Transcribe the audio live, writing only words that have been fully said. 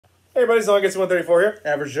Hey everybody, Zong gets 134 here.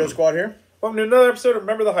 Average Joe Squad here. Welcome to another episode of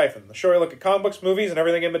Remember the Hyphen, the show where we look at comic books, movies, and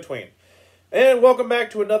everything in between. And welcome back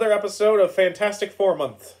to another episode of Fantastic Four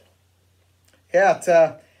Month.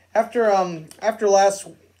 Yeah, after the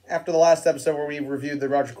last episode where we reviewed the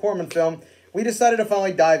Roger Corman film, we decided to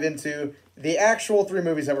finally dive into the actual 3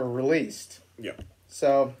 movies that were released. Yeah.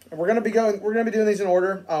 So we're gonna be doing these in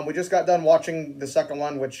order. We just got done watching the second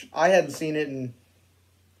one, which I hadn't seen it in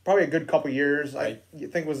probably a good couple years. I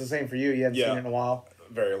think it was the same for you. You hadn't seen it in a while.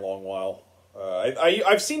 A very long while.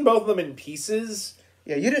 I've seen both of them in pieces.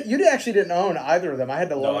 Yeah, you actually didn't own either of them. I had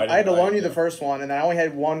to loan you the first one, and I only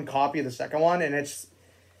had one copy of the second one, and it's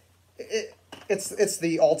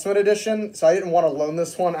the Ultimate Edition, so I didn't want to loan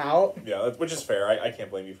this one out. Yeah, which is fair. I can't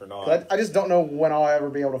blame you for not. I just don't know when I'll ever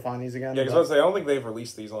be able to find these again. Yeah, because I don't think they've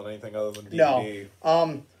released these on anything other than DVD.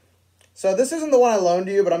 No. So this isn't the one I loaned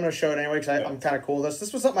to you, but I'm going to show it anyway because I'm kind of cool with this.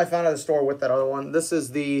 This was something I found at the store with that other one. This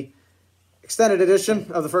is the extended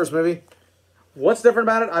edition of the first movie. What's different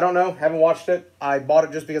about it? I don't know. Haven't watched it. I bought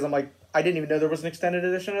it just because I'm like, I didn't even know there was an extended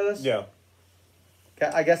edition of this. Yeah.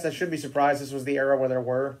 I guess I should be surprised. This was the era where there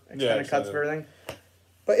were extended cuts of everything.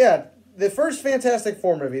 But yeah, the first Fantastic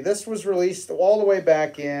Four movie, this was released all the way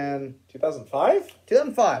back in 2005?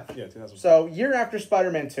 2005. Yeah, 2005. So, year after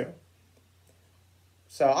Spider-Man 2.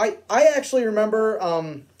 So, I actually remember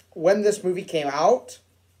when this movie came out,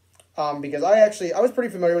 because I was pretty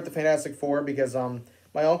familiar with the Fantastic Four because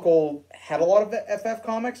my uncle had a lot of FF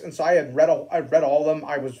comics, and so I read all of them.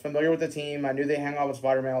 I was familiar with the team. I knew they hang out with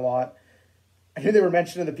Spider-Man a lot. I knew they were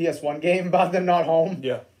mentioned in the PS1 game about them not home.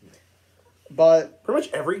 Yeah. But pretty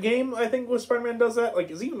much every game, I think, with Spider-Man does that.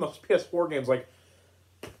 Like, is even the PS4 games, like,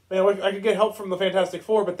 man, I could get help from the Fantastic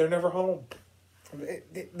Four, but they're never home.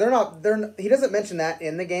 They're not. He doesn't mention that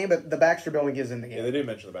in the game, but the Baxter Building is in the game. Yeah, they do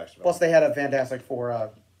mention the Baxter Building. Plus, they had a Fantastic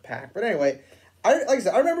Four pack. But anyway, like I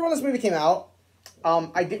said, I remember when this movie came out.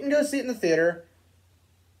 I didn't go see it in the theater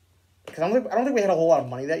because I don't think we had a whole lot of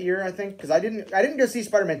money that year. I think because I didn't go see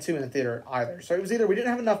Spider-Man 2 in the theater either. So it was either we didn't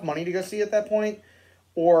have enough money to go see it at that point,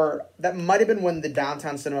 or that might have been when the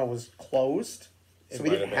downtown cinema was closed, so we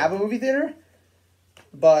didn't have a movie theater.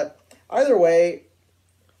 But either way,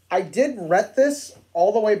 I did rent this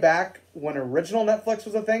all the way back when original Netflix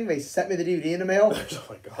was a thing. They sent me the DVD in the mail. Oh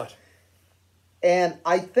my god. And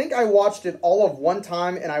I think I watched it all of one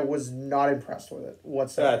time, and I was not impressed with it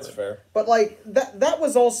whatsoever. That's fair. But, like, that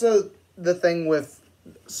was also the thing with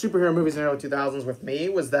superhero movies in the early 2000s with me,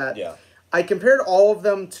 was that I compared all of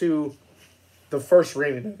them to the first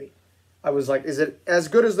Raimi movie. I was like, is it as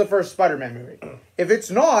good as the first Spider-Man movie? If it's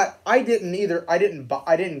not, I didn't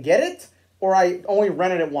get it, or I only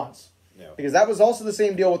rented it once. Yeah. Because that was also the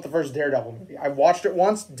same deal with the first Daredevil movie. I watched it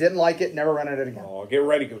once, didn't like it, never rented it again. Oh, get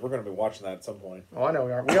ready because we're going to be watching that at some point. Oh, I know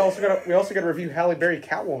we are. We also got to review Halle Berry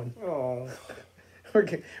Catwoman. Oh, we're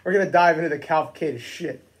gonna dive into the cavalcade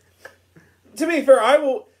shit. To be fair, I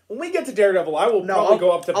will. When we get to Daredevil, I will probably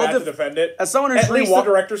go up to bat to defend it. As someone who's at least the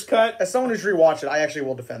director's cut. As someone who's rewatched it, I actually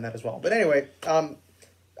will defend that as well. But anyway,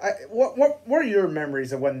 what are your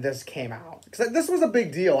memories of when this came out? Because this was a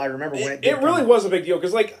big deal. I remember when it did. It really was a big deal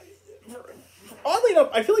because, like, oddly enough,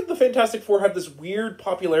 I feel like the Fantastic Four have this weird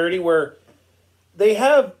popularity where they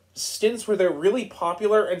have stints where they're really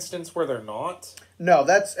popular and stints where they're not. No,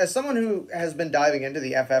 that's, as someone who has been diving into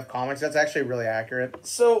the FF comics, that's actually really accurate.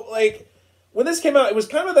 So, like, when this came out, it was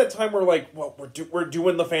kind of that time where, like, well, we're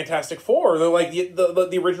doing the Fantastic Four. They're like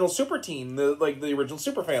the original super team, the original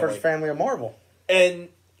super family, first family of Marvel, and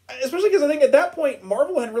especially because I think at that point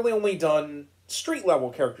Marvel had really only done street level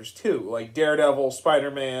characters too, like Daredevil,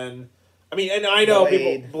 Spider-Man. I mean, and I know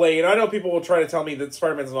Blade. I know people will try to tell me that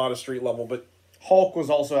Spider-Man's not a street level, but Hulk was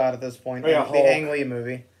also out at this point. Yeah, the Ang Lee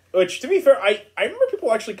movie. Which, to be fair, I remember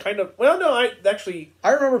people actually kind of... Well, no, I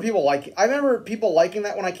remember people liking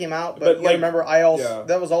that when I came out, but like, remember,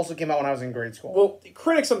 that was also came out when I was in grade school. Well,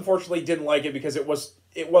 critics, unfortunately, didn't like it because it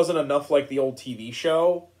wasn't enough like the old TV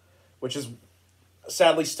show, which is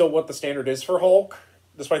sadly still what the standard is for Hulk,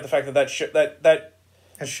 despite the fact that that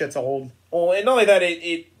shit's old. Well, and not only that,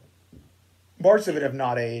 it parts of it have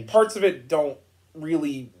not aged. Parts of it don't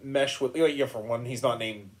really mesh with... Like, for one, he's not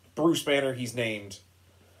named Bruce Banner, he's named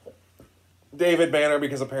David Banner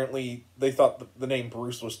because apparently they thought the name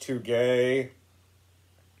Bruce was too gay.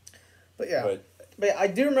 But I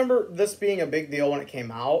do remember this being a big deal when it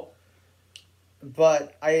came out.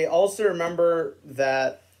 But I also remember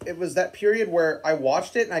that it was that period where I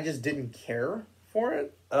watched it and I just didn't care for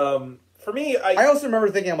it. For me, I also remember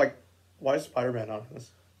thinking, I'm like, why is Spider-Man on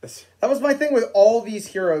this? That was my thing with all these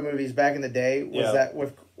hero movies back in the day, was that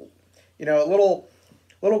with,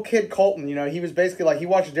 little kid Colton, he was basically like, he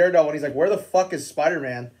watched Daredevil and he's like, where the fuck is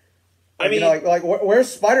Spider-Man? I mean,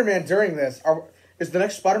 where's Spider-Man during this? Is the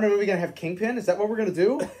next Spider-Man movie gonna have Kingpin? Is that what we're gonna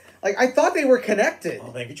do? Like, I thought they were connected.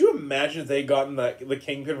 Oh man, could you imagine if they gotten the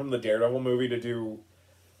Kingpin from the Daredevil movie to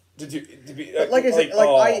be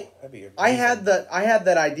I had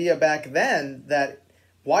that idea back then that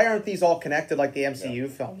why aren't these all connected like the MCU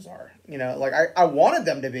films are? You know, like I wanted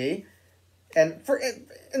them to be, and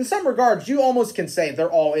in some regards, you almost can say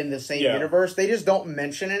they're all in the same universe. They just don't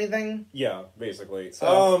mention anything. Yeah, basically.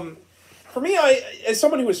 So. For me, as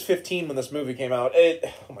someone who was 15 when this movie came out,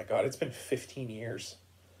 oh my god, it's been 15 years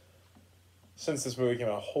since this movie came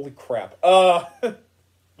out. Holy crap.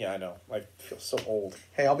 Yeah, I know. I feel so old.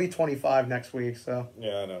 Hey, I'll be 25 next week, so.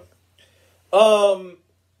 Yeah, I know.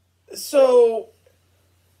 So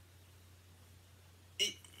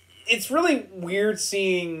it's really weird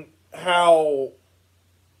seeing how,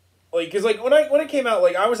 like, because like when it came out,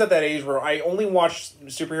 like I was at that age where I only watched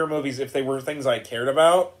superhero movies if they were things I cared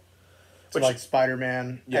about. Which, like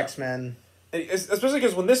Spider-Man, X-Men. Especially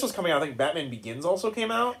because when this was coming out, I think Batman Begins also came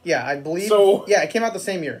out. Yeah, I believe. So, yeah, it came out the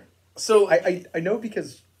same year. So I know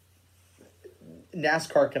because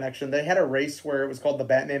NASCAR connection, they had a race where it was called the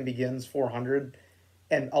Batman Begins 400,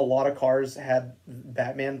 and a lot of cars had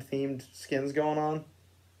Batman-themed skins going on.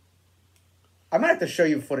 I might have to show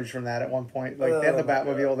you footage from that at one point. Like, they had the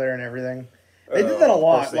Batmobile there and everything. They did that a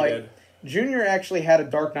lot. Like, did. Junior actually had a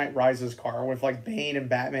Dark Knight Rises car with, like, Bane and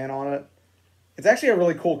Batman on it. It's actually a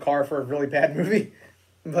really cool car for a really bad movie.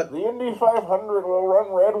 But the Indy 500 will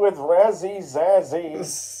run red with Razzie Zazzy.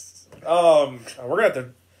 We're gonna have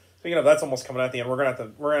to. Speaking of, that's almost coming at the end. We're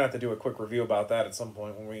gonna have to do a quick review about that at some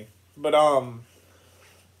point when we. But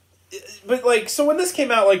like, so when this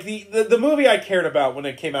came out, like the movie I cared about when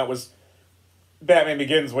it came out was Batman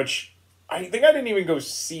Begins, which I think I didn't even go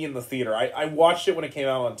see in the theater. I watched it when it came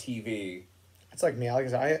out on TV. It's like me,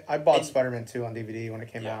 Alex. I bought Spider-Man 2 on DVD when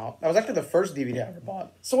it came out. That was actually the first DVD I ever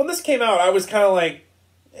bought. So when this came out, I was kind of like,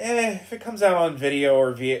 if it comes out on video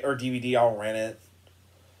or DVD, I'll rent it.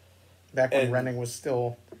 Back when renting was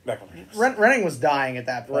still... renting was dying at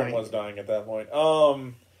that point. Renting was dying at that point.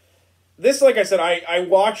 This, like I said, I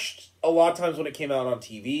watched a lot of times when it came out on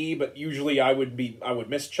TV, but usually I would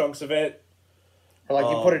miss chunks of it. Or like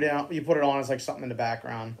you put it on as like something in the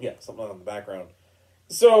background. Yeah, something on the background.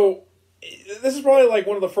 So this is probably like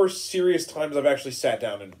one of the first serious times I've actually sat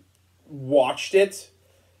down and watched it.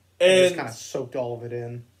 And just kind of soaked all of it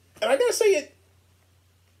in. And I gotta say,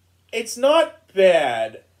 it's not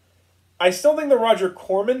bad. I still think the Roger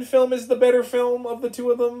Corman film is the better film of the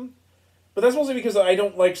two of them. But that's mostly because I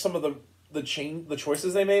don't like some of the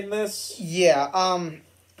choices they made in this. Yeah,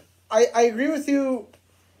 I agree with you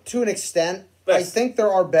to an extent. I think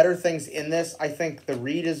there are better things in this. I think the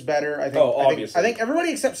read is better. Obviously. I think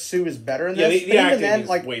everybody except Sue is better in this. Yeah, the acting is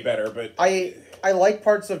like, way better. But I like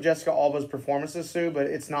parts of Jessica Alba's performance as Sue, but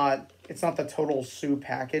it's not the total Sue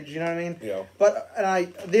package. You know what I mean? Yeah. But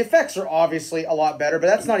the effects are obviously a lot better, but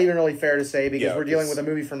that's not even really fair to say because we're dealing with a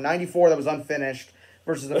movie from '94 that was unfinished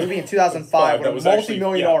versus a movie in 2005 with a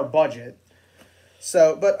multi-million-dollar budget.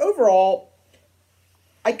 So, but overall,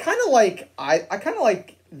 I kind of like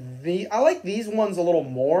these ones a little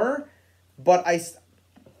more, but I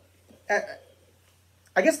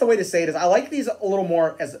guess the way to say it is I like these a little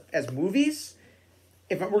more as movies.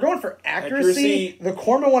 If we're going for accuracy, the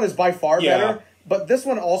Corman one is by far better, but this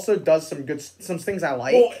one also does some things I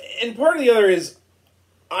like. Well, and part of the other is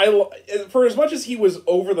for as much as he was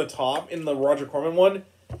over the top in the Roger Corman one,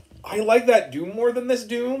 I like that Doom more than this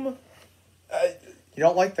Doom. You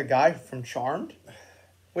don't like the guy from Charmed?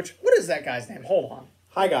 What is that guy's name? Hold on.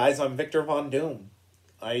 Hi guys, I'm Victor Von Doom.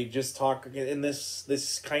 I just talk in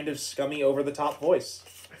this kind of scummy over the top voice.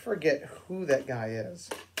 I forget who that guy is.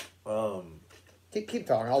 Keep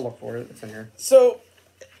talking. I'll look for it. It's in here. So,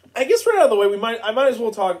 I guess right out of the way, I might as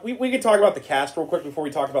well talk. We could talk about the cast real quick before we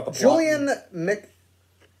talk about the plot. Julian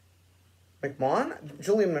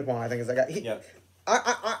McMahon, I think is that guy. Yeah.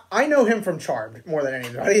 I know him from Charmed more than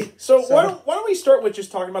anybody. So why don't we start with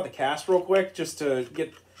just talking about the cast real quick, just to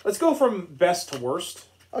get. Let's go from best to worst.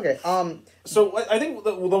 Okay. So I think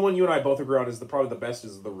the one you and I both agree on is probably the best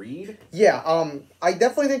is the Reed. Yeah. I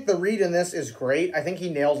definitely think the Reed in this is great. I think he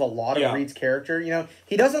nails a lot of Reed's character. You know,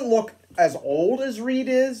 he doesn't look as old as Reed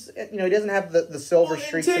is. You know, he doesn't have the silver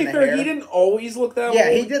streaks in the hair. He didn't always look that way. Yeah,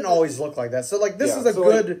 he didn't always look like that. So like this is a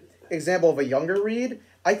good example of a younger Reed.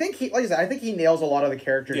 I think I think he nails a lot of the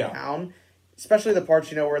character down, especially the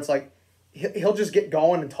parts where it's like. He'll just get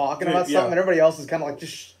going and talking about something, and everybody else is kind of like,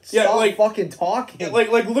 just stop fucking talking. Like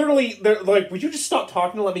literally, they're like, would you just stop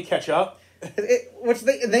talking and let me catch up?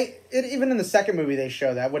 Even in the second movie they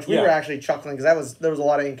show that, which we were actually chuckling because there was a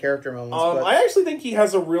lot of in character moments. I actually think he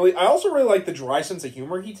has I also really like the dry sense of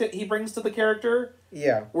humor he brings to the character.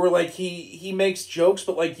 Yeah, where like he makes jokes,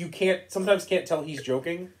 but like you sometimes can't tell he's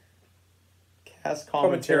joking. Cast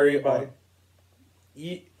commentary by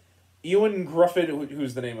Ewan Grufford,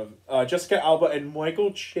 who's the name of Jessica Alba and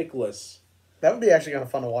Michael Chiklis. That would be actually kind of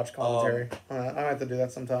fun to watch commentary. I might have to do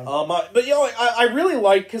that sometime. But I really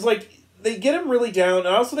like because like they get him really down, and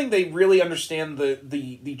I also think they really understand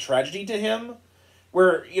the tragedy to him,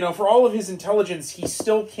 where for all of his intelligence, he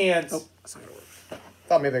still can't. Oh, sorry.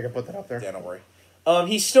 Thought maybe I could put that up there. Yeah, don't worry.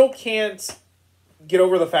 He still can't get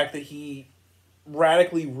over the fact that he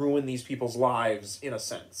radically ruined these people's lives in a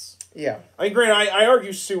sense. Yeah. I mean, granted, I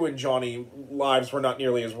argue Sue and Johnny's lives were not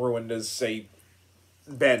nearly as ruined as, say,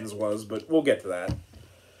 Ben's was, but we'll get to that.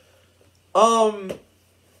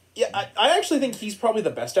 Yeah, I actually think he's probably the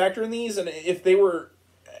best actor in these, and if they were...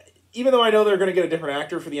 Even though I know they're going to get a different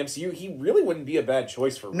actor for the MCU, he really wouldn't be a bad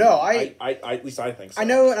choice for me. No, at least I think so. I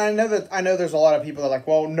know there's a lot of people that are like,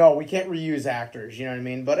 well, no, we can't reuse actors, you know what I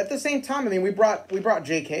mean? But at the same time, I mean, we brought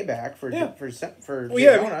JK back for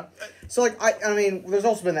Jonah. So like I mean, there's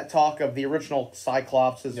also been that talk of the original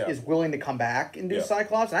Cyclops is willing to come back and do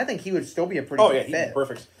Cyclops, and I think he would still be a pretty good fit. He'd be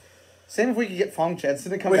perfect. Same if we could get Fong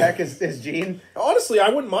Jensen to come back as Jean. Honestly, I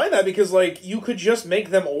wouldn't mind that because, like, you could just make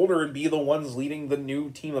them older and be the ones leading the new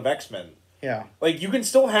team of X-Men. Yeah. Like, you can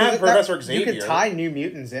still have Professor Xavier. You could tie New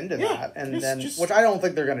Mutants into that, and which I don't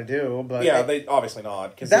think they're going to do. But yeah, they obviously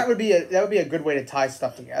not. That would be a good way to tie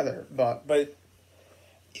stuff together. But like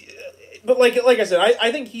I said,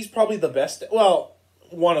 I think he's probably the best. Well,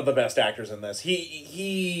 one of the best actors in this.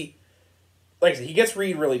 He like I said, he gets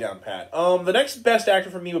Reed really down pat. The next best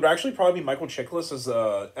actor for me would actually probably be Michael Chiklis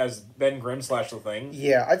as Ben Grimm / The Thing.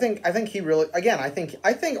 Yeah, I think he really I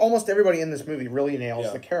think almost everybody in this movie really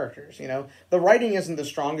nails the characters. You know, the writing isn't the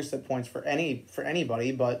strongest at points for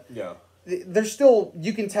anybody, but they're still,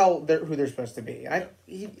 you can tell who they're supposed to be. I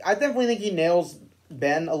definitely think he nails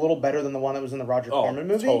Ben a little better than the one that was in the Roger Corman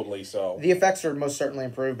movie. Totally so. The effects are most certainly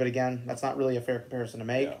improved, but again, that's not really a fair comparison to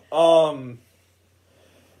make. Yeah.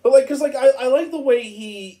 But, like, because, like, I like the way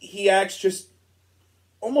he acts just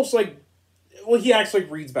almost like... Well, he acts like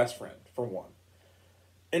Reed's best friend, for one.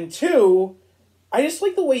 And two, I just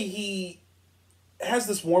like the way he has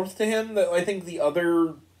this warmth to him that I think the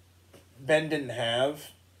other Ben didn't have.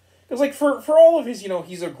 Because, like, for all of his,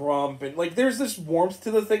 he's a grump, and, like, there's this warmth to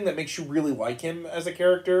the thing that makes you really like him as a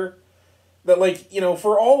character. That, like,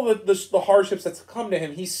 for all of the hardships that's come to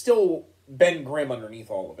him, he's still Ben Grimm underneath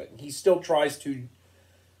all of it. And he still tries to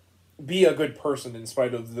be a good person in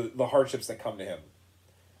spite of the hardships that come to him.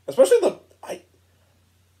 Especially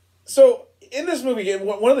So, in this movie,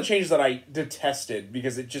 one of the changes that I detested,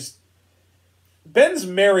 because it just... Ben's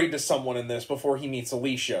married to someone in this before he meets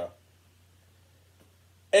Alicia.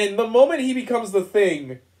 And the moment he becomes the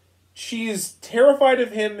Thing, she's terrified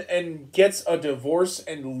of him and gets a divorce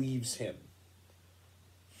and leaves him.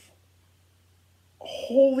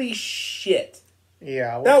 Holy shit.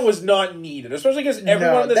 Yeah, that was not needed, especially because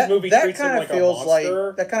everyone in this movie treats him like a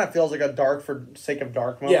monster. That kind of feels like a dark for sake of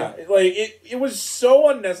dark moment. Yeah, like it was so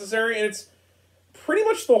unnecessary, and it's pretty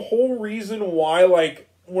much the whole reason why like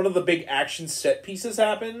one of the big action set pieces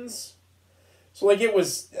happens. So like that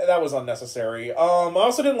was unnecessary. I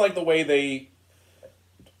also didn't like the way they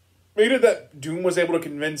made it that Doom was able to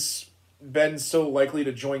convince Ben so likely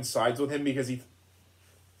to join sides with him because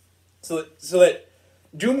so that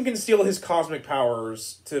Doom can steal his cosmic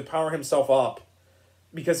powers to power himself up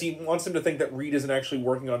because he wants him to think that Reed isn't actually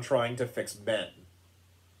working on trying to fix Ben.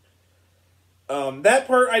 That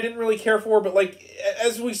part I didn't really care for, but like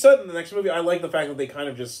as we said in the next movie, I like the fact that they kind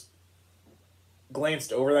of just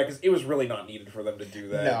glanced over that because it was really not needed for them to do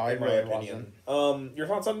that. No, in my opinion. Wasn't. Your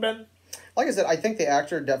thoughts on Ben? Like I said, I think the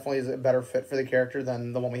actor definitely is a better fit for the character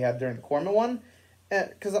than the one we had during the Corman one,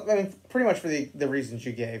 because I mean, pretty much for the reasons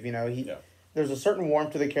you gave. There's a certain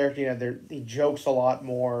warmth to the character. He jokes a lot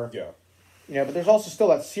more. Yeah. But there's also still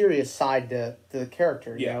that serious side to the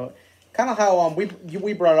character. Yeah. Kind of how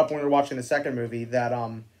we brought it up when we were watching the second movie that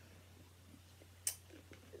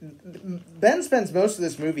Ben spends most of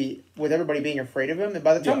this movie with everybody being afraid of him, and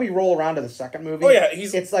by the time we roll around to the second movie,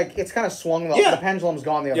 it's kind of swung. The pendulum's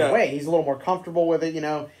gone the other way. He's a little more comfortable with it.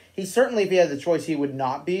 He certainly, if he had the choice, he would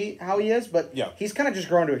not be how he is, but he's kind of just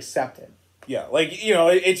grown to accept it. Yeah,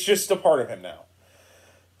 it's just a part of him now.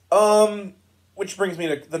 Which brings me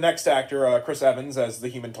to the next actor, Chris Evans as the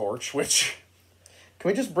Human Torch, which... Can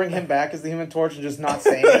we just bring him back as the Human Torch and just not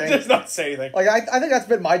say anything? Just not say anything. Like, I think that's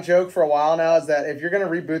been my joke for a while now, is that if you're going to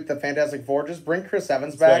reboot the Fantastic Four, just bring Chris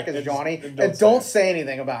Evans back as Johnny and don't say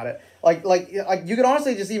anything about it. Like you could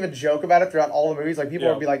honestly just even joke about it throughout all the movies. Like, people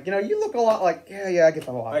would be like, you look a lot like, yeah, I get that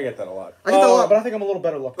a lot. I get that a lot. I get that a lot, but I think I'm a little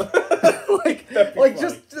better looking.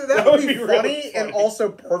 that would be funny really and also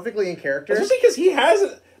perfectly in character. Especially because he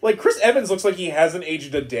hasn't... Like, Chris Evans looks like he hasn't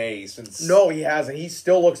aged a day since... No, he hasn't. He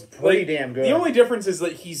still looks pretty damn good. The only difference is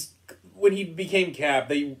that when he became Cap,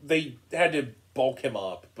 they had to bulk him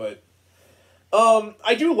up, but...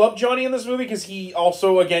 I do love Johnny in this movie because he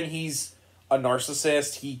also, again, he's a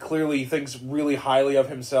narcissist. He clearly thinks really highly of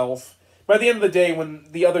himself. But at the end of the day, when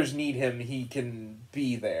the others need him, he can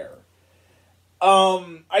be there.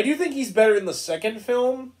 I do think he's better in the second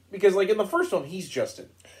film, because, like, in the first film, he's just an...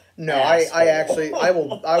 No, I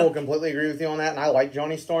will completely agree with you on that, and I like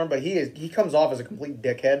Johnny Storm, but he comes off as a complete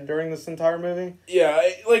dickhead during this entire movie. Yeah,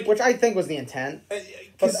 which I think was the intent.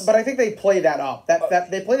 But I think they play that up.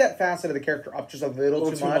 They play that facet of the character up just a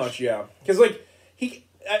little too much. Yeah, because like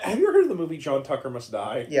have you ever heard of the movie John Tucker Must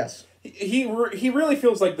Die? Yes. He really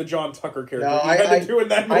feels like the John Tucker character he had to do in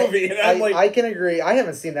that movie. I can agree. I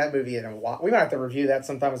haven't seen that movie in a while. We might have to review that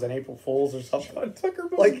sometime as an April Fool's or something. John Tucker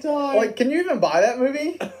Must Die. Like, can you even buy that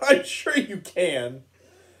movie? I'm sure you can.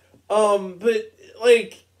 But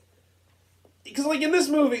like, because like in this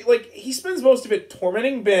movie, like he spends most of it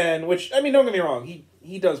tormenting Ben. Which, I mean, don't get me wrong,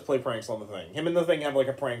 he does play pranks on the Thing. Him and the Thing have like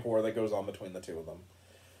a prank war that goes on between the two of them.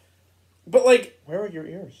 But like, where are your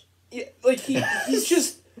ears? Yeah, like he's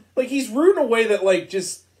just like he's rude in a way that like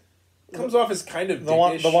just comes off as kind of the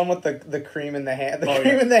one with the cream in the hand,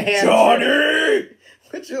 cream in the hand, Johnny.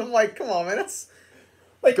 Which I'm like, come on, man, that's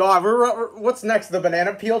like, God, what's next? The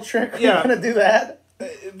banana peel trick? We're gonna do that.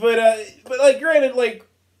 But like, granted, like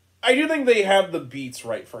I do think they have the beats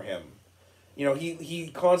right for him. You know,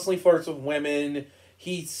 he constantly flirts with women.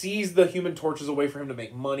 He sees the Human Torch as a way for him to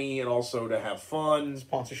make money and also to have fun.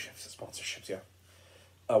 Sponsorships, yeah.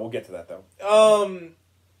 We'll get to that, though.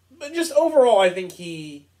 But just overall, I think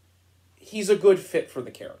he's a good fit for the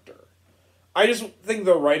character. I just think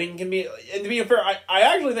the writing can be... And to be fair, I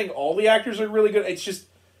actually think all the actors are really good. It's just...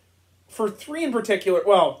 For three in particular...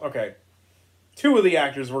 Well, okay. Two of the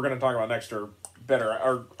actors we're going to talk about next are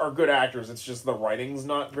good actors. It's just the writing's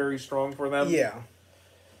not very strong for them. Yeah.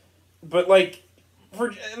 But, like...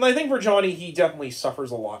 And I think for Johnny, he definitely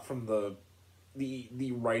suffers a lot from the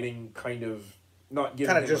writing kind of not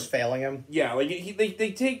giving kind of just failing him. Yeah, like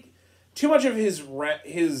they take too much of his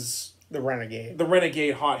the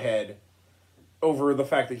renegade hothead over the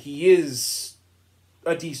fact that he is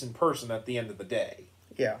a decent person at the end of the day.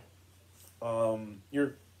 Yeah.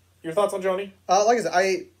 Your thoughts on Johnny? Like I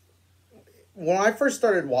said, when I first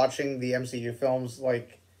started watching the MCU films,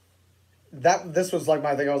 like this was like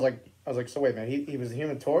my thing. I was like, so wait a minute, he was the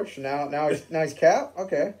Human Torch, now he's Cap?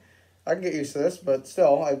 Okay. I can get used to this, but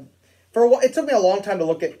still, it took me a long time to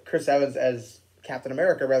look at Chris Evans as Captain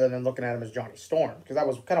America rather than looking at him as Johnny Storm, because that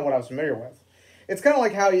was kind of what I was familiar with. It's kind of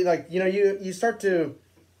like how you start to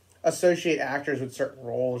associate actors with certain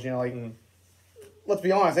roles, let's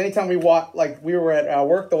be honest, anytime we were at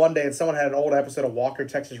work the one day and someone had an old episode of Walker,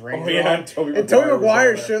 Texas Ranger on, and Tobey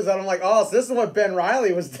Maguire shows up, I'm like, oh, so this is what Ben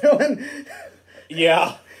Reilly was doing.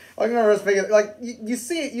 Yeah. I remember us thinking, like, you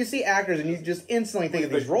see actors and you just instantly think of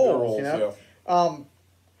these roles, Yeah.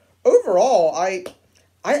 Overall, I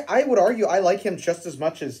would argue I like him just as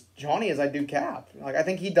much as Johnny as I do Cap. Like, I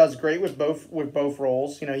think he does great with both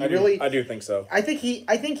roles. I do think so. I think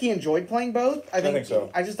he enjoyed playing both. I think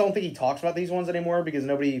so. I just don't think he talks about these ones anymore because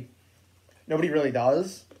nobody really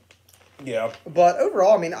does. Yeah. But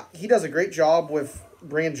overall, I mean, he does a great job with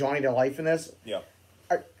bringing Johnny to life in this. Yeah.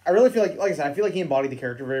 I really feel like I said, I feel like he embodied the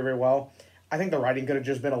character very, very well. I think the writing could have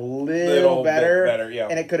just been a little better. Yeah.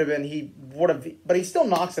 And it could have been, but he still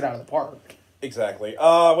knocks it out of the park. Exactly.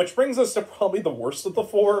 Which brings us to probably the worst of the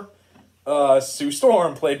four. Sue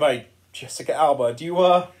Storm, played by Jessica Alba. Do you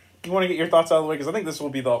want to get your thoughts out of the way? Because I think this will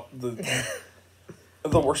be the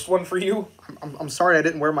worst one for you. I'm sorry I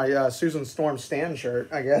didn't wear my Susan Storm Stan shirt,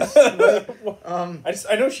 I guess. But,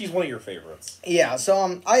 I know she's one of your favorites. Yeah,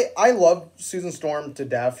 so I love Susan Storm to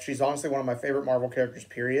death. She's honestly one of my favorite Marvel characters,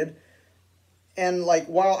 period. And like,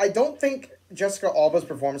 while I don't think Jessica Alba's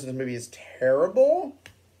performance in this movie is terrible,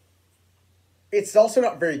 it's also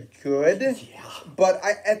not very good. Yeah. But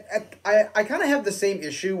I kind of have the same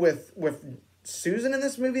issue with Susan in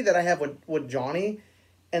this movie that I have with Johnny,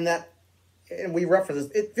 and we reference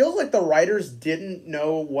this. It feels like the writers didn't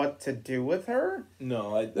know what to do with her.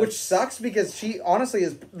 No, which sucks because she honestly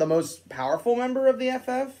is the most powerful member of the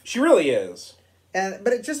FF. She really is. But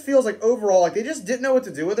it just feels like overall, like they just didn't know what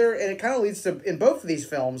to do with her, and it kind of leads to, in both of these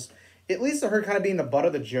films, it leads to her kind of being the butt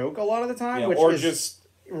of the joke a lot of the time, which is just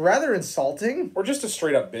rather insulting. Or just a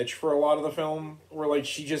straight up bitch for a lot of the film, where like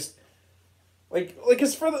she just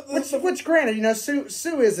because for which granted,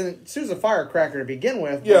 Sue's a firecracker to begin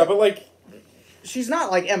with. Yeah, but like she's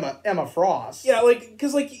not like Emma Frost. Yeah,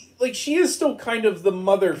 because she is still kind of the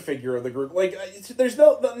mother figure of the group. Like there's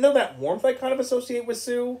no that warmth I kind of associate with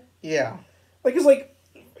Sue. Yeah.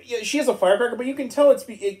 Yeah, she is a firecracker, but you can tell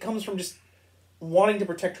it comes from just wanting to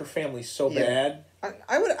protect her family so bad.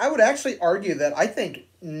 I would actually argue that I think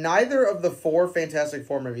neither of the 4 Fantastic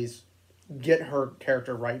Four movies get her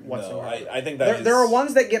character right whatsoever. No, I think that there are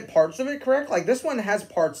ones that get parts of it correct. Like this one has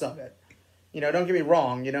parts of it. Don't get me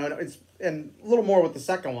wrong. It's and a little more with the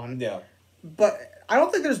second one. Yeah. But I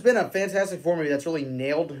don't think there's been a Fantastic Four movie that's really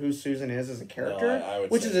nailed who Susan is as a character. No, I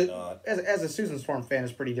would which say is not. As a Susan Storm fan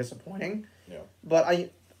is pretty disappointing. Yeah. But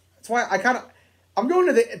that's why I'm going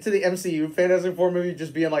to the MCU Fantastic Four movie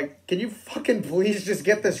just being like, can you fucking please just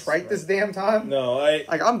get this right this damn time? No,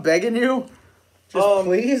 I'm begging you. Just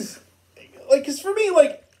please. Because for me,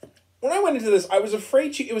 when I went into this, I was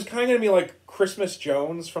afraid it was kind of going to be like Christmas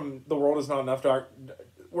Jones from The World Is Not Enough,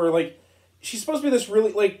 where she's supposed to be this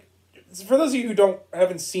really for those of you who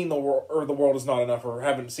haven't seen The World Is Not Enough or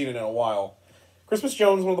haven't seen it in a while, Christmas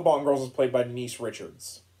Jones, one of the Bond girls, is played by Denise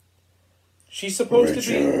Richards. She's supposed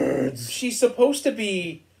to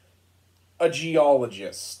be a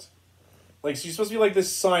geologist. She's supposed to be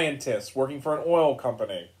this scientist working for an oil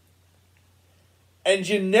company. And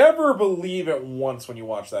you never believe it once when you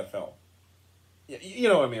watch that film. You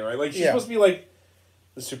know what I mean, right? She's supposed to be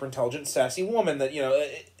the super intelligent, sassy woman that,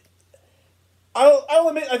 I'll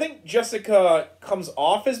admit, I think Jessica comes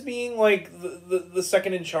off as being the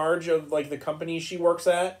second in charge of the company she works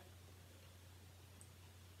at.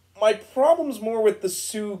 My problem's more with the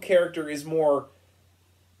Sue character is more,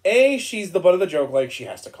 she's the butt of the joke. She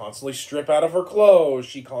has to constantly strip out of her clothes.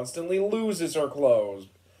 She constantly loses her clothes.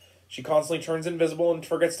 She constantly turns invisible and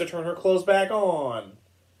forgets to turn her clothes back on.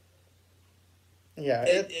 Yeah.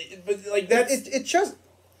 It just...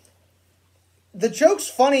 The joke's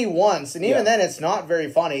funny once, and even then it's not very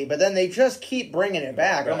funny, but then they just keep bringing it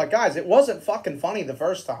back. And I'm like, guys, it wasn't fucking funny the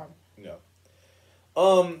first time. No.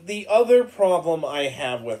 The other problem I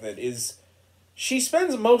have with it is she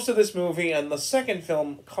spends most of this movie and the second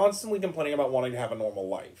film constantly complaining about wanting to have a normal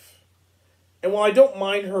life. And while I don't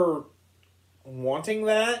mind her wanting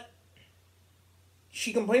that,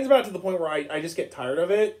 she complains about it to the point where I just get tired of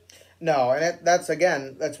it. No, and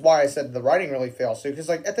that's why I said the writing really fails, too, because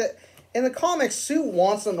in the comics, Sue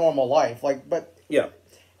wants a normal life, but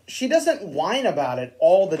she doesn't whine about it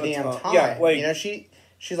all the damn time. Yeah,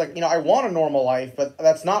 she's like, I want a normal life, but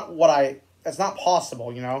that's not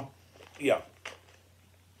possible, Yeah.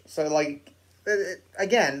 So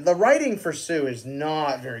again, the writing for Sue is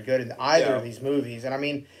not very good in either of these movies, and I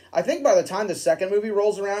mean, I think by the time the second movie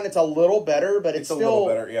rolls around, it's a little better, but it's still a little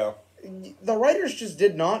better. Yeah. The writers just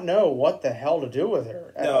did not know what the hell to do with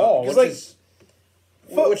her at all, which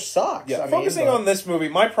sucks. Yeah, focusing on this movie,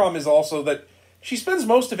 my problem is also that she spends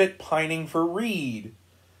most of it pining for Reed.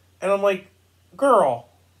 And I'm like, girl,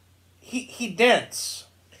 he dents.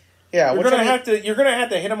 Yeah, you're gonna have to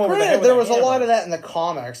hit him over the head with there was a hammer. A lot of that in the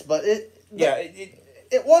comics, but it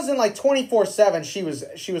wasn't 24/7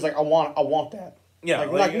 she was like, I want that. Yeah.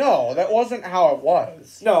 No, that wasn't how it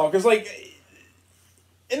was. No, because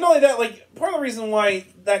and not only that, part of the reason why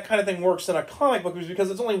that kind of thing works in a comic book is because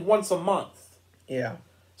it's only once a month. Yeah.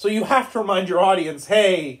 So you have to remind your audience,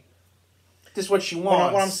 hey, this is what she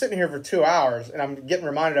wants. When I'm sitting here for 2 hours and I'm getting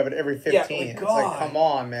reminded of it every 15, it's like, come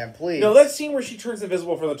on, man, please. No, that scene where she turns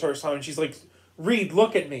invisible for the first time and she's like, Reed,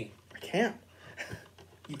 look at me. I can't.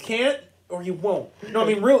 You can't or you won't. No, I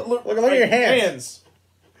mean, really, look at your hands.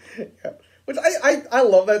 Yeah. Which I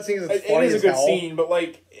love that scene. It's funny it is a good scene, but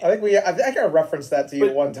I think I referenced that to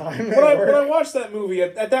you one time. When I watched that movie,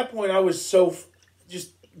 at that point, I was so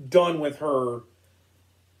just done with her,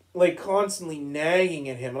 constantly nagging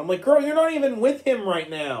at him. And I'm like, girl, you're not even with him right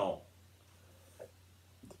now.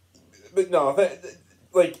 But no,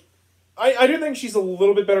 I do think she's a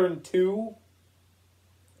little bit better in 2,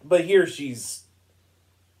 but here she's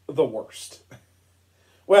the worst.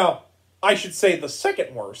 Well, I should say the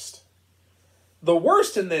second worst. The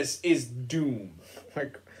worst in this is Doom.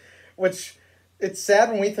 Which, it's sad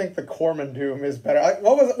when we think the Corman Doom is better.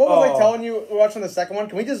 What was I telling you watching the second one?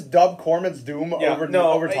 Can we just dub Corman's Doom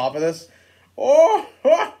over top of this? Oh!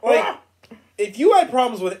 If you had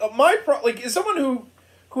problems with it, as someone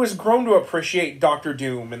who has grown to appreciate Doctor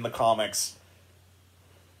Doom in the comics,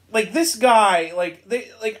 like this guy,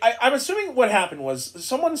 I'm assuming what happened was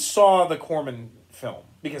someone saw the Corman film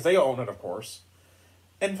because they own it, of course,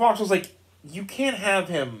 and Fox was like, "You can't have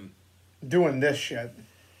him doing this shit."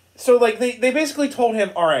 So like they basically told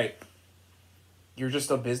him, "All right, you're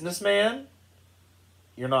just a businessman.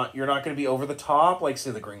 You're not going to be over the top like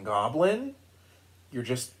say the Green Goblin. You're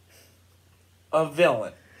just a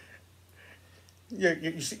villain." Yeah,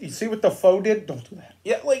 you see what the foe did? Don't do that.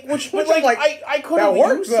 Yeah, like but like I could have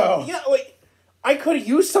used some. Yeah, like I could have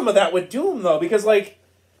used some of that with Doom though because like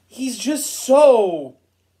he's just so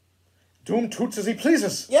Doom toots as he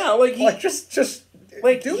pleases. Yeah, like he just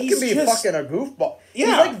like Doom can be fucking a goofball. Yeah,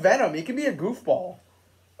 he's like Venom. He can be a goofball.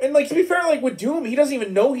 And like to be fair, like with Doom, he doesn't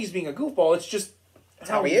even know he's being a goofball. It's just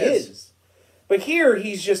how he is. But here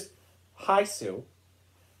he's just, "Hi, Sue.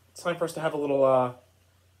 It's time for us to have a little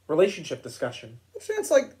relationship discussion."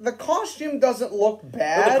 It's like the costume doesn't look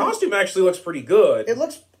bad. But the costume actually looks pretty good. It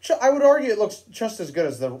looks. I would argue it looks just as good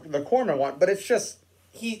as the Corman one, but it's just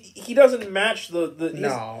he doesn't match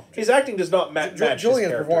his acting does not match.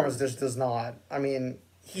 Julian's performance just does not. I mean,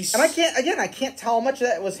 I can't tell how much of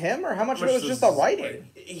that was him or how much of it was just the writing.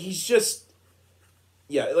 He's just,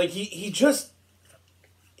 like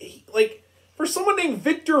like for someone named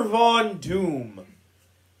Victor Von Doom,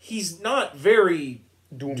 he's not very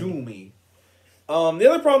doomy. The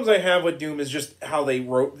other problems I have with Doom is just how they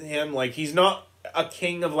wrote him. Like, he's not a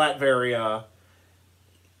king of Latveria.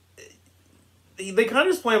 They kind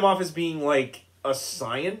of just play him off as being, like, a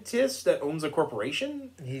scientist that owns a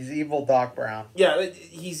corporation. He's evil Doc Brown. Yeah,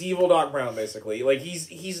 he's evil Doc Brown, basically. Like,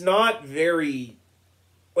 he's not very...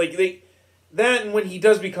 Like, then when he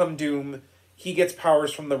does become Doom, he gets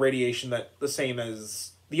powers from the radiation that the same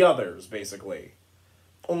as the others, basically.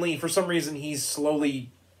 Only, for some reason, he's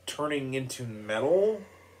slowly turning into metal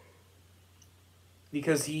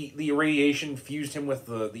because the radiation fused him with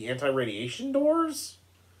the anti-radiation doors,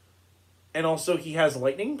 and also he has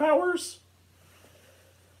lightning powers.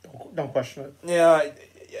 Don't question it. Yeah,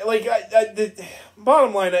 like the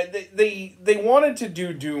bottom line, they wanted to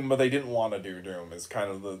do Doom, but they didn't want to do Doom. Is kind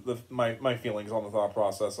of my feelings on the thought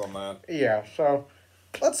process on that. Yeah, so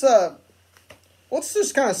let's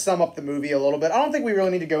just kind of sum up the movie a little bit. I don't think we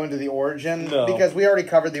really need to go into the origin because we already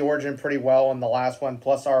covered the origin pretty well in the last one,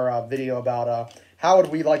 plus our video about how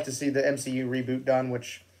would we like to see the MCU reboot done,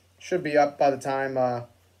 which should be up by the time by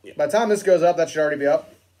the time this goes up. That should already be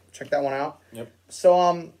up. Check that one out. Yep.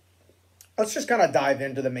 So let's just kind of dive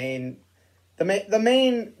into the main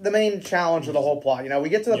challenge of the whole plot. You know, we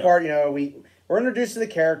get to the part. You know, we're introduced to the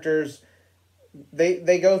characters.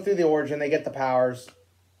 They go through the origin. They get the powers.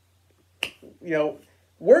 You know,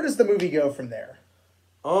 where does the movie go from there?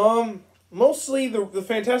 Mostly the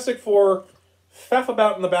Fantastic Four faff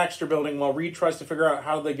about in the Baxter Building while Reed tries to figure out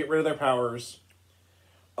how they get rid of their powers.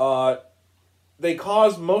 They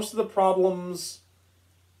cause most of the problems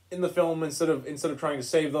in the film instead of trying to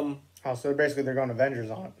save them. Oh, so basically they're going Avengers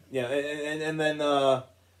on it. Yeah,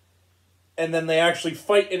 and then they actually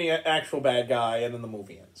fight any actual bad guy, and then the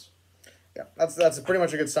movie ends. Yeah, that's pretty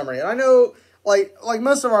much a good summary. And I know. Like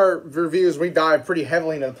most of our reviews, we dive pretty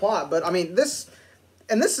heavily into the plot, but I mean this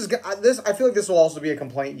I feel like this will also be a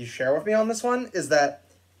complaint you share with me on this one, is that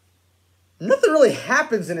nothing really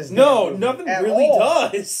happens in his nothing really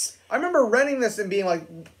does. I remember renting this and being like,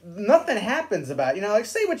 nothing happens about it. You know, like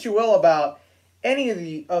say what you will about any of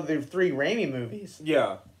the other three Raimi movies.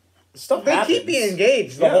 Yeah, they keep you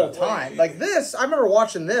engaged the whole time. Like this, I remember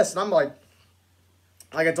watching this and I'm like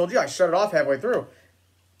I told you, I shut it off halfway through.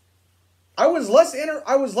 I was less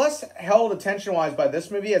held attention-wise by this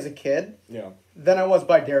movie as a kid than I was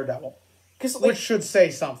by Daredevil, which should say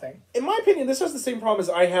something. In my opinion, this has the same problem as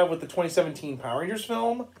I have with the 2017 Power Rangers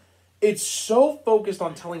film. It's so focused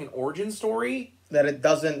on telling an origin story that it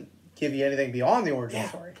doesn't give you anything beyond the origin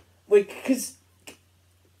story. Like, because,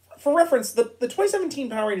 for reference, the 2017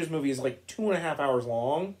 Power Rangers movie is like 2.5 hours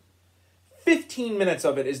long. 15 minutes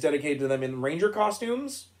of it is dedicated to them in Ranger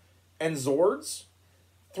costumes and Zords.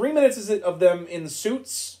 3 minutes is of them in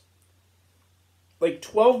suits. Like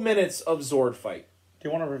 12 minutes of Zord fight. Do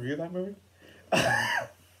you want to review that movie?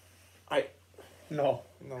 No.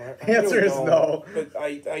 No. The answer is no. But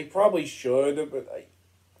I probably should. But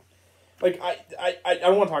I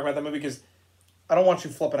don't want to talk about that movie because I don't want you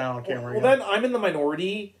flipping out on camera. Well, then I'm in the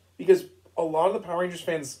minority because a lot of the Power Rangers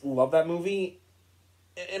fans love that movie,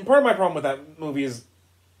 and part of my problem with that movie is.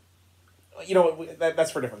 You know, that's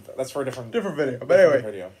for a different video. But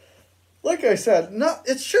anyway, like I said,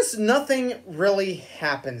 it's just nothing really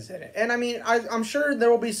happens in it. And I mean, I'm sure there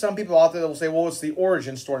will be some people out there that will say, well, it's the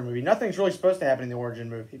origin story movie. Nothing's really supposed to happen in the origin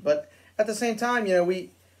movie. But at the same time, you know,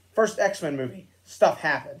 first X-Men movie, stuff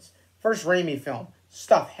happens. First Raimi film,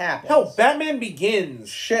 stuff happens. Hell, Batman Begins.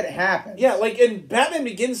 Shit happens. Yeah, like, and Batman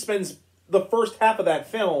Begins spends the first half of that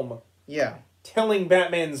film telling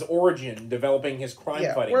Batman's origin, developing his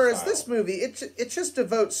crime-fighting whereas style. this movie, it just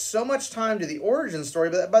devotes so much time to the origin story,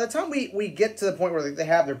 but by the time we get to the point where they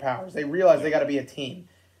have their powers, they realize they got to be a team.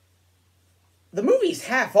 The movie's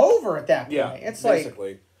half over at that point. Yeah, it's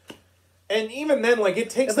basically. And even then, like, it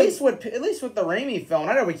takes... At least with the Raimi film,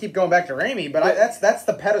 I know we keep going back to Raimi, but that's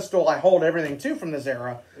the pedestal I hold everything to from this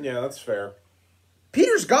era. Yeah, that's fair.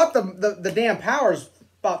 Peter's got the damn powers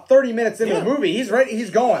about 30 minutes into the movie. He's ready.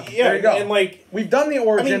 He's going. Yeah, there you go. And, like... We've done the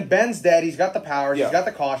origin. Ben's dead. He's got the powers. He's got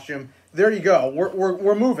the costume. There you go.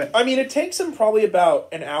 We're moving. I mean, it takes him probably about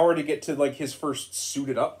an hour to get to, like, his first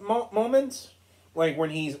suited up moment. Like, when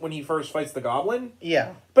he first fights the Goblin.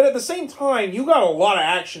 Yeah. But at the same time, you got a lot of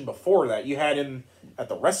action before that. You had him at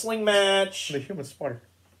the wrestling match. The Human Spider.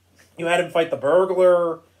 You had him fight the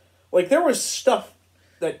burglar. Like, there was stuff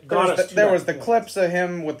that got us to There was the clips of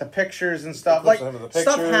him with the pictures and stuff. Like,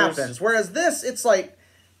 stuff happens. Whereas this, it's like,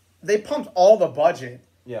 they pumped all the budget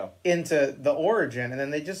into the origin, and then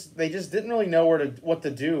they just didn't really know what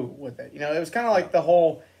to do with it. You know, it was kind of like the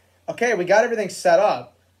whole, okay, we got everything set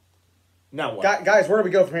up. Now what? Guys, where do we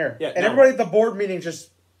go from here? Yeah, and everybody at the board meeting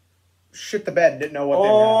just shit the bed and didn't know what they were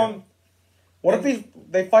going to do. What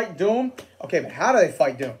if they fight Doom? Okay, but how do they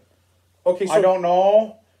fight Doom? Okay, so I don't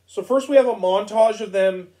know. So first we have a montage of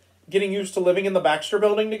them getting used to living in the Baxter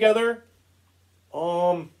building together.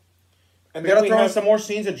 And we gotta throw in some more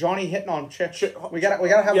scenes of Johnny hitting on chicks. We gotta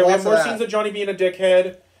have we lots have more of scenes of Johnny being a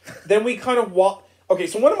dickhead. Then we kind of walk. Okay,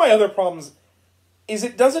 so one of my other problems is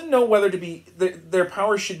it doesn't know whether to be their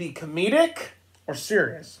powers should be comedic or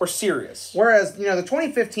serious. Whereas, you know, the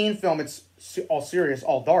 2015 film, it's all serious,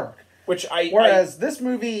 all dark. Whereas this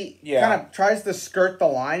movie kind of tries to skirt the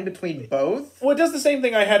line between both. Well, it does the same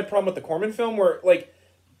thing I had a problem with the Corman film, where like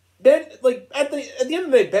Ben, like at the end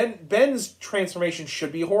of the day, Ben's transformation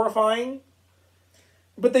should be horrifying,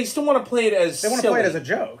 but they still want to play it as want to play it as a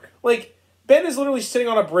joke. Like Ben is literally sitting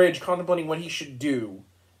on a bridge contemplating what he should do.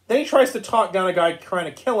 Then he tries to talk down a guy trying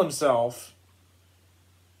to kill himself,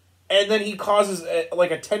 and then he causes a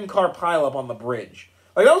 10-car pileup on the bridge.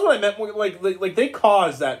 Like, that was what I meant. Like they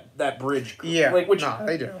caused that bridge. Yeah,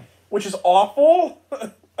 they do. Which is awful.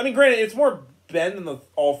 I mean, granted, it's more Ben than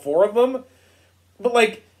all four of them, but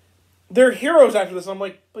like they're heroes after this. I'm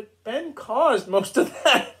like, but Ben caused most of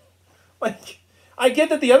that. Like, I get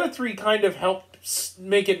that the other three kind of helped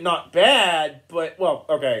make it not bad, but well,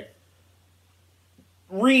 okay.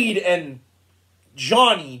 Reed and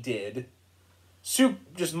Johnny did. Sue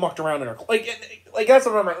just mucked around in her... Like that's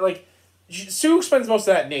what I'm... Like, Sue spends most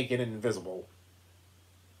of that naked and invisible.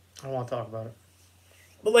 I don't want to talk about it.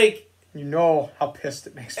 But, like... You know how pissed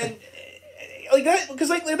it makes me. And, like, that... Because,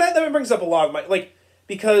 like, that brings up a lot of my... Like,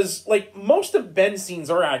 because, like, most of Ben's scenes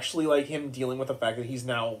are actually, like, him dealing with the fact that he's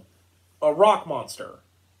now a rock monster.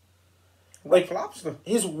 Like, lobster.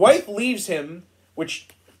 His wife leaves him, which...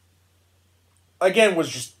 Again, was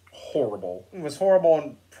just horrible. It was horrible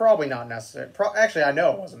and probably not necessary. Actually, I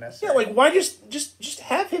know it wasn't necessary. Yeah, like, why just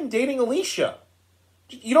have him dating Alicia?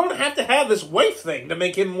 You don't have to have this wife thing to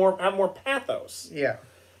make him have more pathos. Yeah.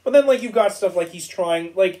 But then, like, you've got stuff like he's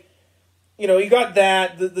trying, like, you know, you got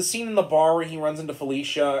that, the scene in the bar where he runs into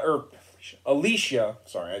Alicia,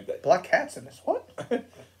 sorry. Black Cat's in this, what?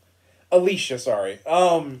 Alicia, sorry.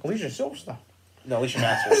 Alicia Silverstone. No, Alicia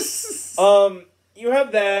Masters. You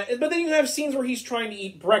have that, but then you have scenes where he's trying to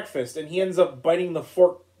eat breakfast and he ends up biting the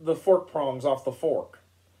fork prongs off the fork.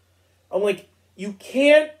 I'm like, you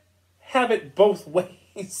can't have it both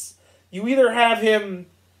ways. You either have him,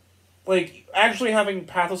 like, actually having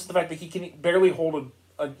pathos to the fact that he can barely hold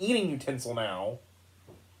an eating utensil now,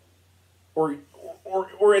 or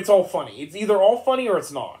it's all funny. It's either all funny or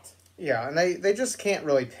it's not. Yeah, and they just can't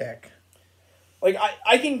really pick. Like,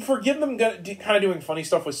 I can forgive them kind of doing funny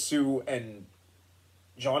stuff with Sue and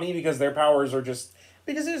Johnny because their powers are just...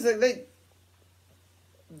 Because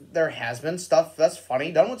there has been stuff that's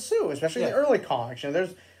funny done with Sue, especially in the early comics. You know,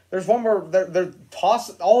 there's one where they're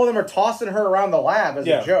all of them are tossing her around the lab as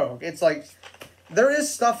a joke. It's like there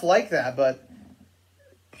is stuff like that, but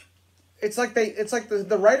it's like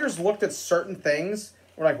the writers looked at certain things.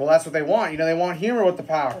 We're like, well, that's what they want. You know, they want humor with the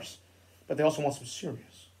powers, but they also want some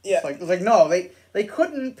serious. Yeah, it's like no, they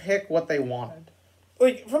couldn't pick what they wanted.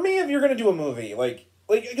 Like, for me, if you're gonna do a movie,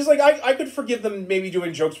 because I could forgive them maybe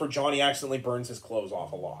doing jokes where Johnny accidentally burns his clothes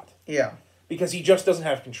off a lot. Yeah. Because he just doesn't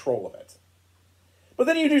have control of it. But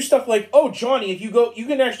then you do stuff like, oh, Johnny, if you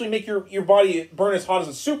can actually make your body burn as hot as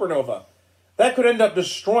a supernova. That could end up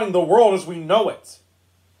destroying the world as we know it.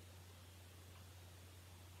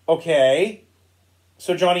 Okay,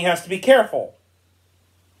 so Johnny has to be careful.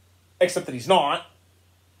 Except that he's not.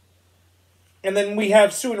 And then we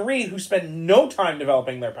have Sue and Reed, who spend no time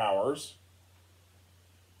developing their powers.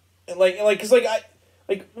 And because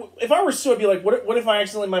if I were Sue, I'd be like, what if I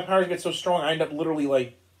accidentally, my powers get so strong, I end up literally,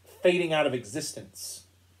 like, fading out of existence?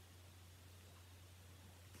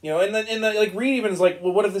 You know, and then like, Reed even is like,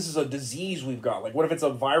 well, what if this is a disease we've got? Like, what if it's a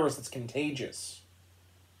virus that's contagious?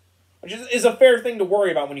 Which is a fair thing to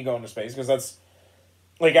worry about when you go into space, because that's,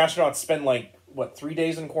 like, astronauts spend, like, 3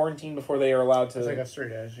 days in quarantine before they are allowed to... I think that's 3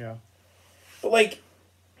 days, yeah. But, like...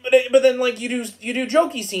 But then, like, you do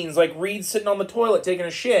jokey scenes, like Reed sitting on the toilet taking a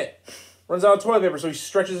shit. Runs out of toilet paper, so he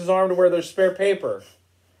stretches his arm to where there's spare paper.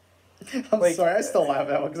 I'm sorry, I still laugh at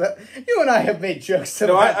that one, because you and I have made jokes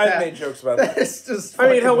about that. I've made jokes about that. It's just I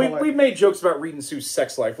mean, hell, we've made jokes about Reed and Sue's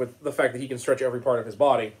sex life with the fact that he can stretch every part of his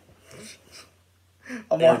body.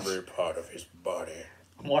 Every part of his body.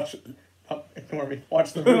 Watch the movie,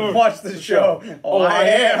 watch the show. Oh, I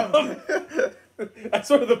am. That's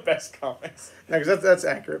one of the best comics. No, because that's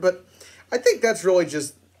accurate. But I think that's really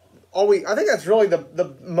just I think that's really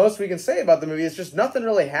the most we can say about the movie. It's just nothing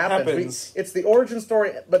really happens. It's the origin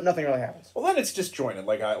story, but nothing really happens. Well, then it's disjointed.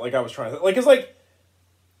 Like I was trying to because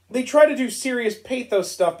they try to do serious pathos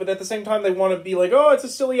stuff, but at the same time they want to be like, oh, it's a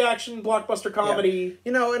silly action blockbuster comedy. Yeah.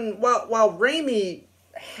 You know, and while Raimi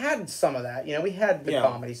had some of that, you know, we had the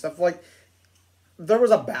comedy stuff. Like there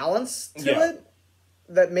was a balance to it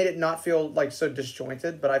that made it not feel like so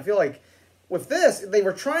disjointed. But I feel like with this, they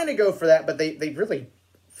were trying to go for that, but they really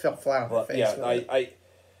fell flat on their face. Yeah,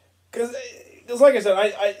 because like I said,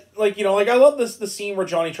 I like, you know, like I love the scene where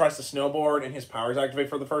Johnny tries to snowboard and his powers activate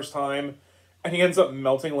for the first time, and he ends up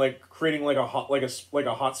melting, like creating like a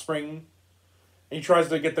hot spring, and he tries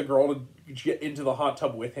to get the girl to get into the hot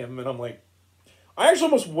tub with him, and I'm like, I actually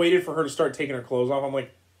almost waited for her to start taking her clothes off. I'm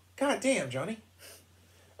like, God damn, Johnny.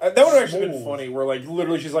 That would have actually been funny, where, like,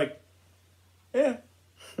 literally she's like, yeah.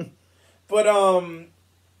 But,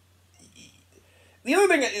 the other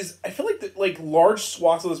thing is, I feel like, like, large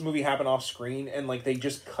swaths of this movie happen off screen, and, like, they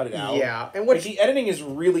just cut it out. Yeah. And the editing is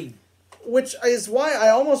really... Which is why I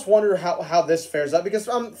almost wonder how this fares up, because,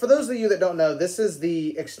 for those of you that don't know, this is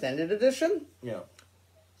the extended edition. Yeah.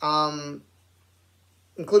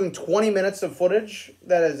 Including 20 minutes of footage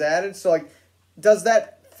that is added, so, like, does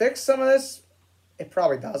that fix some of this? It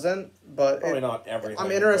probably doesn't, but probably not everything.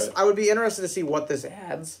 I'm interested. I would be interested to see what this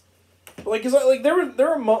adds. But like, cause like there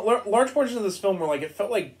were large portions of this film where like it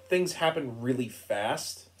felt like things happened really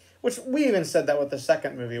fast. Which we even said that with the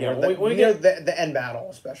second movie, where near the end battle,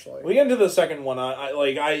 especially. We get into the second one. I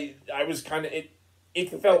was kind of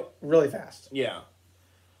it felt really fast. Yeah.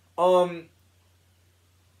 But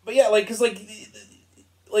yeah, like, cause like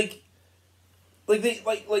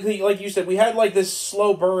you said, we had like this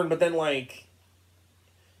slow burn, but then like.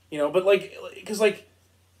 You know, but, like, because, like,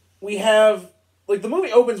 we have, like, the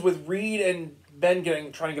movie opens with Reed and Ben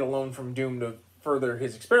trying to get a loan from Doom to further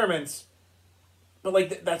his experiments, but,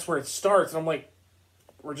 like, that's where it starts, and I'm like,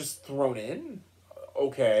 we're just thrown in?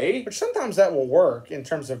 Okay. Which sometimes that will work in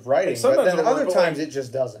terms of writing, like, but then other times it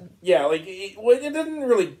just doesn't. Yeah, like, it didn't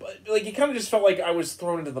really, like, it kind of just felt like I was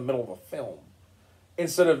thrown into the middle of a film,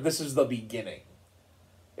 instead of this is the beginning,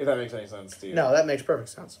 if that makes any sense to you. No, that makes perfect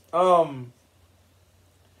sense.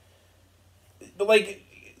 But, like,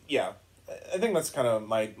 yeah, I think that's kind of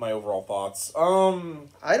my overall thoughts.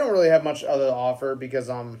 I don't really have much other to offer because,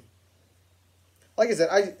 like I said,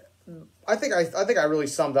 I think I really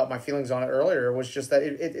summed up my feelings on it earlier. It was just that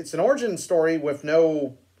it's an origin story with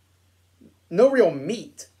no real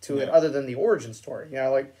meat to it other than the origin story. You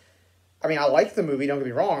know, like, I mean, I like the movie. Don't get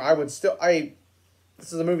me wrong. This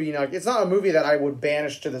is a movie. You know, it's not a movie that I would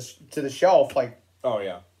banish to the shelf like. Oh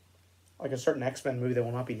yeah. Like a certain X-Men movie that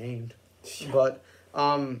will not be named. But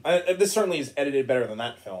this certainly is edited better than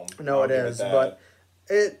that film. No, it is, but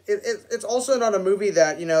it's also not a movie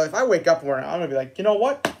that, you know, if I wake up in the morning, I'm gonna be like, you know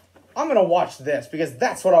what, I'm gonna watch this because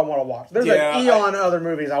that's what I want to watch. There's other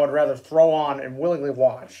movies I would rather throw on and willingly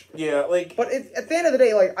watch. Yeah, like, but at the end of the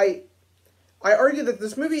day, like I argue that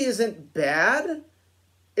this movie isn't bad.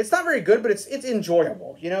 It's not very good, but it's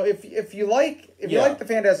enjoyable. You know, if you like the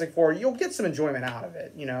Fantastic Four, you'll get some enjoyment out of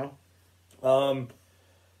it. You know.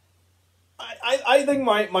 I think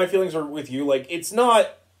my feelings are with you. Like, it's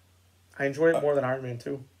not... I enjoyed it more than Iron Man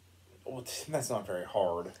 2. Well, that's not very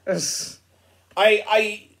hard. I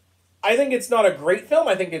think it's not a great film.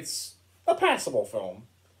 I think it's a passable film.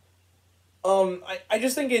 I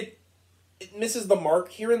just think it misses the mark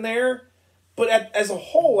here and there. But as a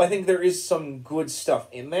whole, I think there is some good stuff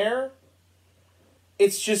in there.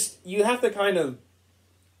 It's just, you have to kind of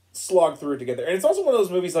slog through it to get there. And it's also one of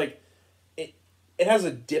those movies, like, it has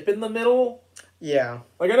a dip in the middle. Yeah.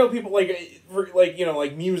 Like, I know people, like, you know,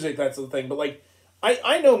 like, music, that's the thing, but, like,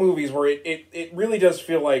 I know movies where it really does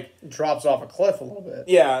feel like... It drops off a cliff a little bit.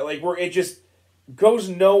 Yeah, like, where it just goes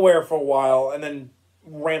nowhere for a while and then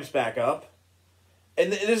ramps back up.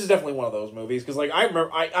 And this is definitely one of those movies, because, like, I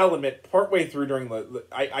remember, I'll admit, partway through during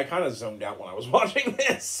I kind of zoned out when I was watching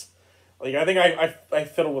this. Like, I think I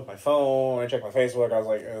fiddled with my phone, I checked my Facebook, I was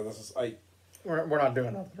like, oh, this is... We're not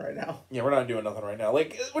doing nothing right now. Yeah, we're not doing nothing right now.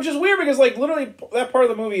 Like, which is weird, because, like, literally, that part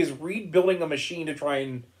of the movie is Reed building a machine to try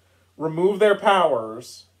and remove their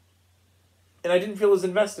powers, and I didn't feel as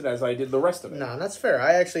invested as I did the rest of it. No, that's fair.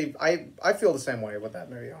 I feel the same way with that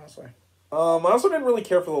movie, honestly. I also didn't really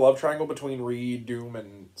care for the love triangle between Reed, Doom,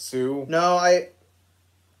 and Sue. No, I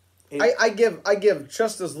give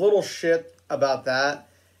just as little shit about that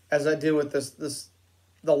as I do with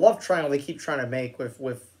the love triangle they keep trying to make with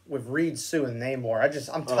Reed, Sue, and Namor.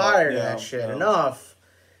 I'm tired of that shit. Yeah.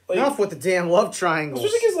 Enough with the damn love triangles.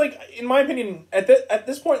 Especially because, like, in my opinion, at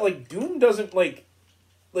this point, like, Doom doesn't, like,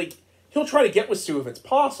 he'll try to get with Sue if it's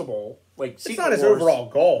possible. Like, it's not his overall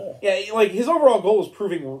goal. Yeah, like, his overall goal is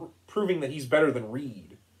proving that he's better than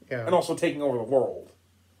Reed. Yeah. And also taking over the world.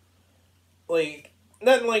 Like,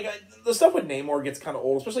 then, like, the stuff with Namor gets kind of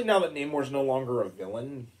old, especially now that Namor's no longer a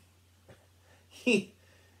villain.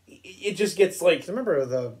 It just gets, like... Remember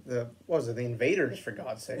the Invaders, for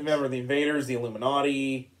God's sake. Remember the Invaders, the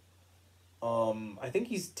Illuminati... I think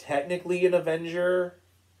he's technically an Avenger,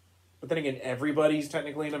 but then again, everybody's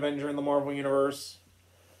technically an Avenger in the Marvel Universe.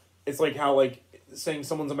 It's like how, like, saying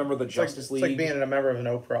someone's a member of the Justice League. It's like being a member of an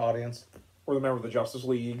Oprah audience. Or the member of the Justice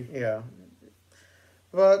League. Yeah.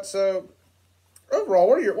 But, so, overall,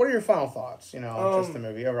 what are your final thoughts, you know, on just the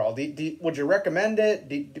movie overall? Would you recommend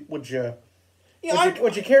it? Would you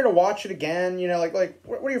care to watch it again? You know, like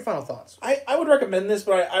what are your final thoughts? I would recommend this,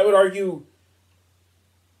 but I would argue...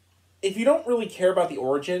 If you don't really care about the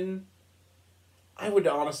origin, I would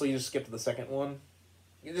honestly just skip to the second one.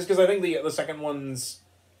 Just because I think the second one's...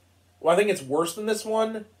 Well, I think it's worse than this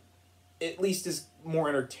one. At least is more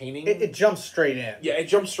entertaining. It jumps straight in. Yeah, it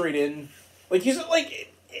jumps straight in. Like, he's...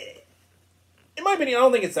 Like, in my opinion, I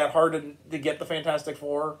don't think it's that hard to get the Fantastic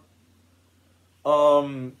Four.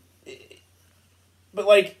 But,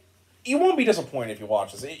 like, you won't be disappointed if you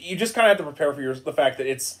watch this. You just kind of have to prepare for the fact that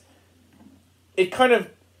it kind of...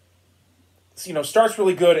 You know, starts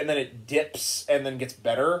really good and then it dips and then gets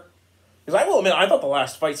better. Because I will admit, I thought the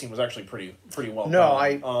last fight scene was actually pretty well done. No,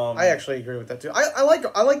 I actually agree with that too. I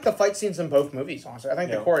like the fight scenes in both movies. Honestly, I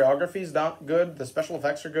think the choreography's good. The special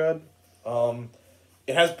effects are good.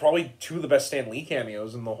 It has probably two of the best Stan Lee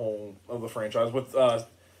cameos in the whole of the franchise. With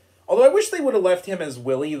although I wish they would have left him as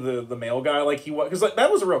Willie, the male guy, like he was, because like,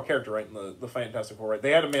 that was a real character, right? In the Fantastic Four, right?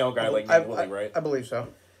 They had a male guy named Willie, right? I believe so.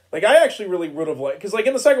 Like, I actually really would have liked... Because, like,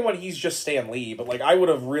 in the second one, he's just Stan Lee. But, like, I would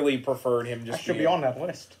have really preferred him just... I should be on that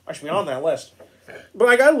list. I should be on that list. But,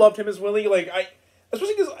 like, I loved him as Willie. Like,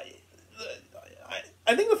 especially because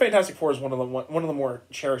I think the Fantastic Four is one of the more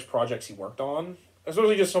cherished projects he worked on.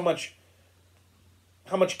 Especially just so much...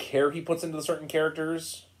 How much care he puts into the certain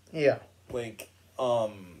characters. Yeah. Like,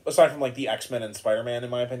 aside from, like, the X-Men and Spider-Man, in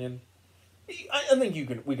my opinion. I think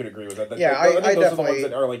we could agree with that. Yeah, I think those definitely... are the ones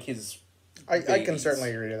that are, like, his... I can certainly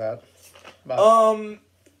agree to that.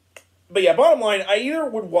 But yeah, bottom line, I either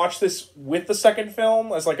would watch this with the second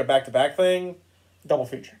film as like a back-to-back thing. Double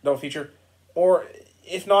feature. Or,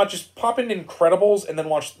 if not, just pop in Incredibles and then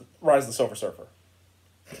watch Rise of the Silver Surfer.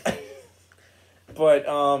 But, if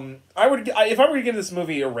I were to give this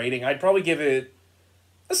movie a rating, I'd probably give it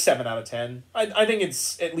a 7 out of 10. I think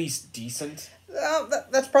it's at least decent.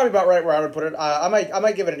 That's probably about right where I would put it. I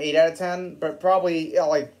might give it an 8 out of 10, but probably,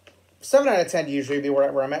 like... 7 out of 10 usually would be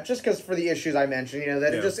where I'm at, just because for the issues I mentioned, you know,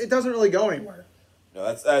 that it doesn't really go anywhere. No,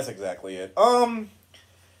 that's exactly it.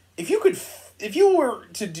 If you were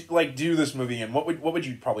to do this movie, and what would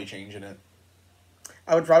you probably change in it?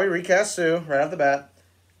 I would probably recast Sue right off the bat.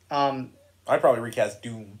 I'd probably recast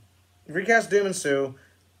Doom. Recast Doom and Sue.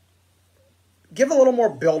 Give a little more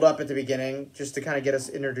build up at the beginning, just to kind of get us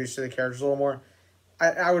introduced to the characters a little more.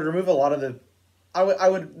 I would remove a lot of the.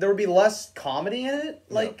 There would be less comedy in it,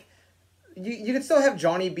 like. You could still have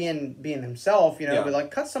Johnny being himself, you know, but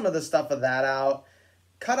like cut some of the stuff of that out,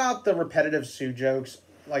 cut out the repetitive Sue jokes,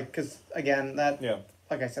 like because again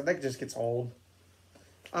like I said, that just gets old.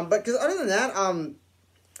 But because other than that,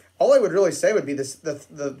 all I would really say would be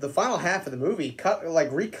the final half of the movie,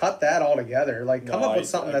 recut that all together, like come up with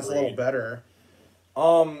something that's a little better.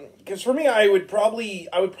 Because for me, I would probably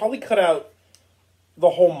cut out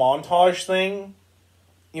the whole montage thing,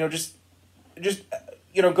 you know, just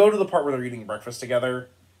go to the part where they're eating breakfast together.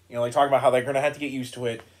 Like talk about how they're gonna have to get used to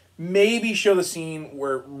it. Maybe show the scene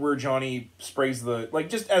where Johnny sprays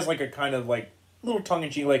just as like a kind of like little tongue in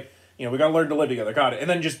cheek, like we gotta learn to live together. Got it. And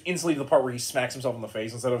then just instantly to the part where he smacks himself in the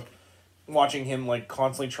face instead of watching him like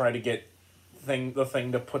constantly try to get the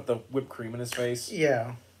thing to put the whipped cream in his face.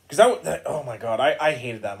 Yeah. Because that oh my god, I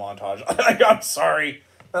hated that montage. I'm sorry.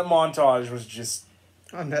 That montage was just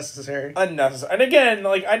unnecessary. And again,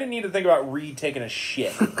 like I didn't need to think about Reed taking a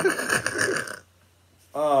shit.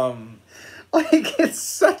 Like it's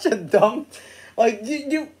such a dumb, like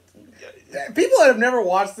you people that have never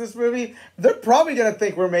watched this movie, they're probably gonna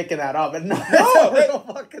think we're making that up, and that's a real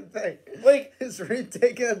fucking thing. Like is Reed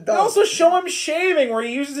taking a dump? And also show him shaving, where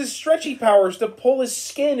he uses his stretchy powers to pull his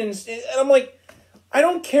skin, and I'm like, I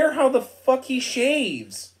don't care how the fuck he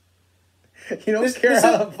shaves. You don't care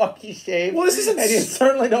how the fuck he shaves. Well, this isn't, and you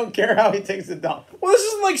certainly don't care how he takes a dump. Well, this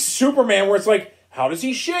isn't like Superman, where it's like, how does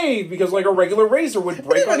he shave? Because like a regular razor would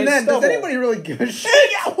break on his stubble. Does anybody really give a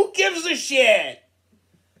shit? Yeah, who gives a shit?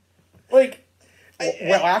 Like,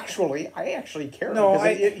 well, actually, I actually care. No,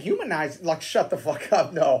 because it humanizes. Like, shut the fuck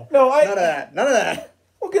up. No, none of that. None of that.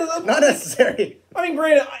 Well, because not necessary. I mean,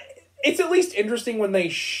 granted, it's at least interesting when they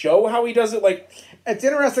show how he does it. Like, it's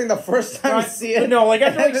interesting the first time you see it. No, like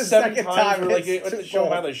after like the 7 times, where like it show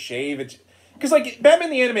him how to shave. Because like Batman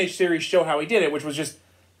the Animated Series show how he did it, which was just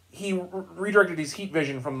he redirected his heat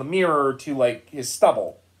vision from the mirror to like his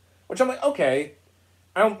stubble, which I'm like, okay,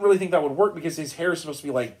 I don't really think that would work because his hair is supposed to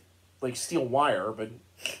be like steel wire, but.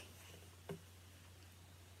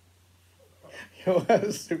 Yo,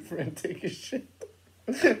 Superman take his shit.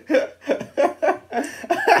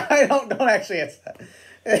 I don't actually answer that.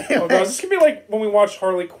 Anyway. Oh god, this is gonna be like when we watched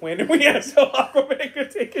Harley Quinn and we asked how Aquaman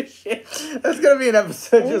could take a shit. That's gonna be an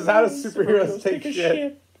episode just how do superheroes take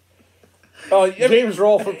shit. James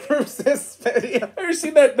Rolfe approves this video. Have you ever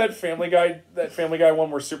seen that Family Guy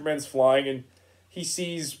one where Superman's flying and he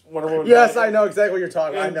sees Wonder Woman? Yes, I know exactly what you're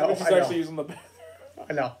talking about. I know. She's actually using the bathroom.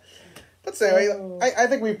 I know. But so anyway, I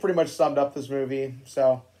think we've pretty much summed up this movie.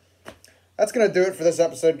 So that's going to do it for this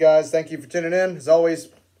episode, guys. Thank you for tuning in. As always,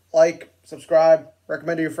 like, subscribe,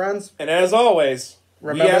 recommend to your friends. And as always,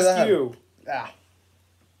 remember we ask you.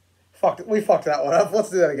 We fucked that one up. Let's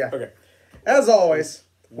do that again. Okay. As always,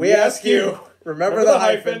 we ask you, remember the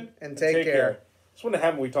hyphen and take care. This wouldn't have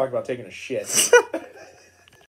happened when we talked about taking a shit.